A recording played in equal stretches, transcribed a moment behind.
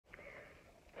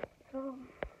So,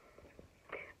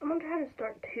 I'm gonna try to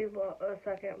start a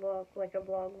second vlog, like a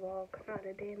vlog, not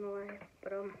a day in the life,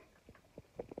 but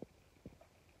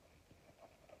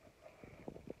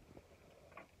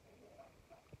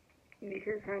you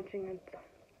hear crunching,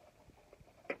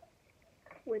 it's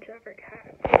whichever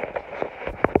cat.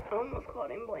 I almost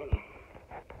called him Blaney.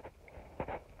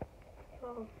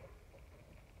 So,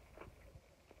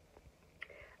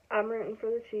 I'm rooting for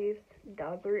the Chiefs.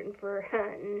 Dog's rooting for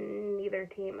neither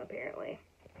team, apparently.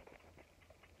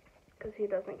 Because he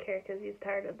doesn't care because he's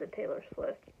tired of the Taylor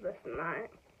Swift, this and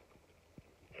that.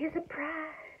 He's a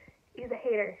pride. He's a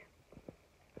hater.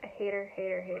 A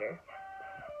hater.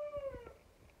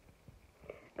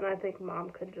 And I think Mom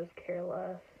could just care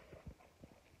less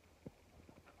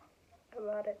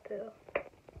about it, too.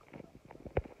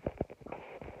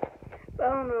 But I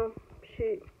don't know.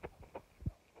 Shoot.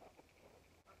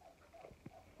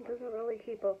 Doesn't really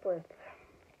keep up with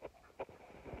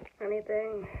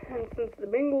anything. And since the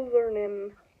Bengals aren't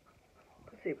in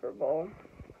the Super Bowl,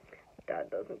 Dad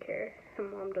doesn't care.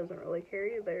 And Mom doesn't really care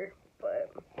either.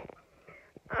 But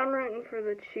I'm rooting for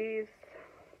the Chiefs.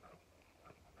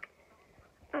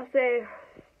 I say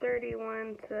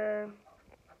 31 to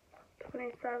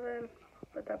 27,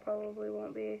 but that probably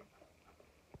won't be.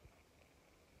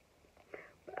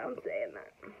 But I'm saying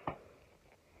that.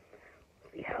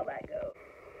 See how that goes.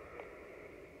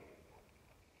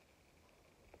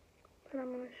 But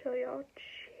I'm going to show y'all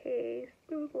Chase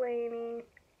and Blaney.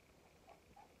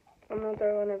 I'm going to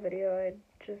throw in a video I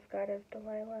just got of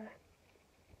Delilah.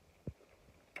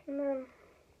 And then,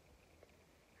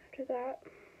 after that,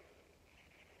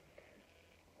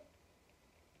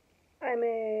 I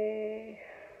may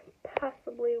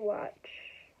possibly watch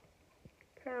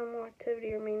Paranormal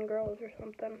Activity or Mean Girls or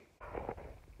something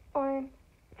on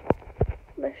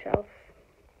the shelf.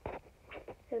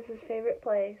 It's his favorite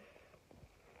place.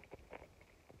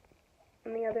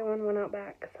 And the other one went out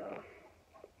back, so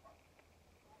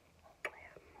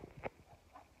yeah.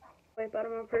 Wipe out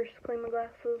of my purse to clean my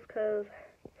glasses because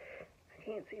I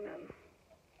can't see none.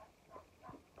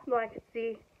 Well, I can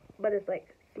see, but it's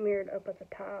like smeared up at the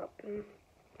top and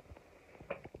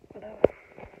whatever.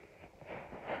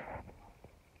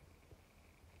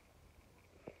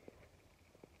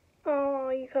 Oh,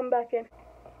 you come back in.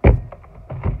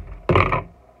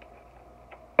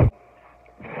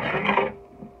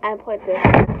 I put this.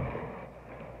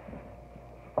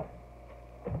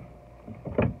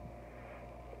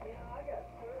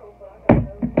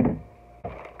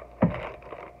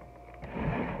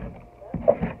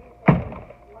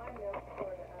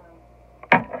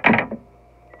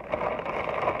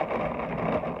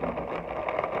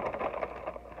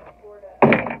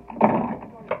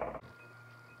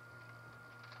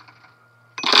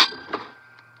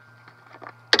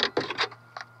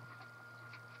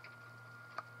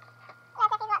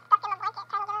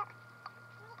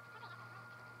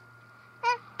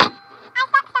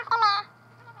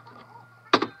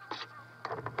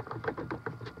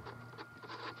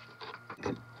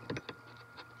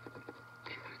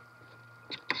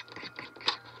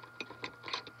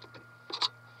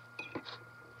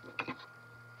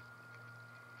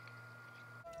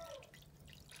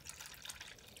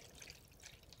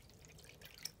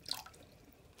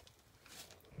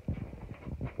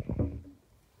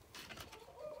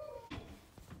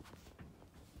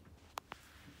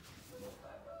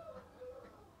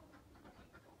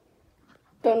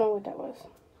 Don't know what that was.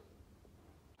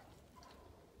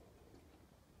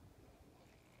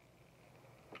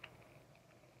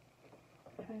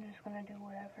 I'm just gonna do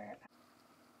whatever.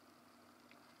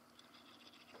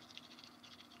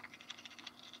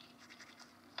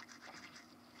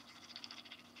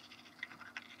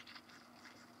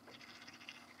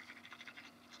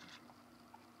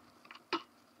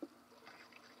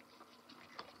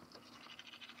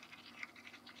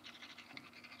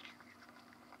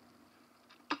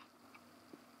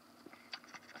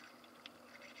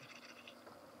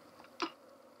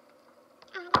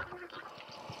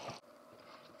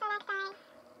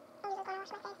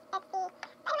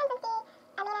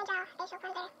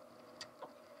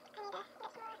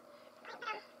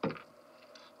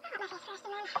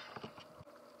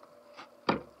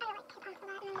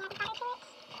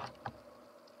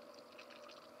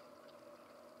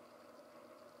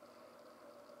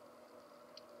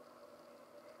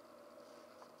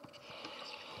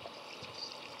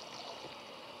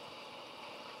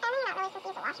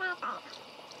 Use a washcloth, but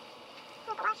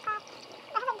with a washcloth,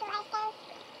 I have a dry skin.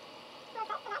 Was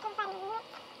that not just funny?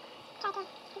 Try to.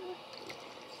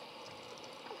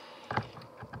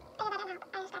 I that didn't help.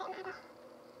 I just got it in the handle.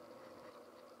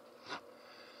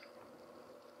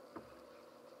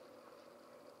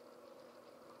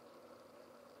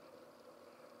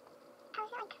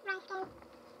 I'm gonna go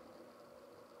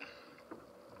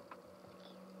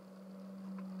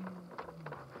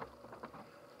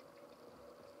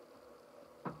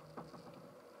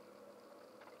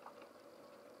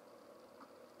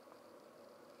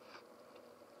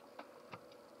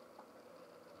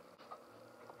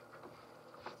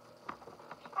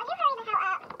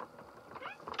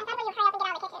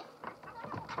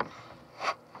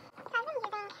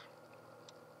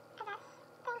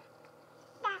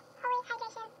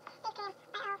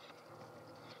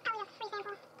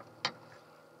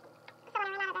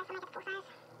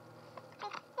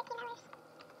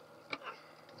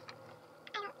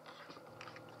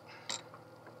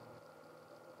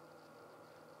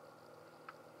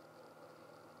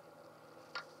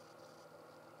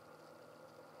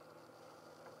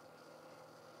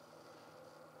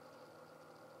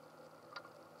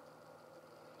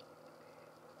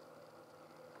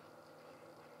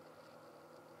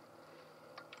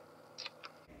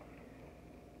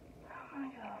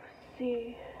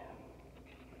see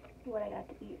what I got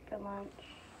to eat for lunch.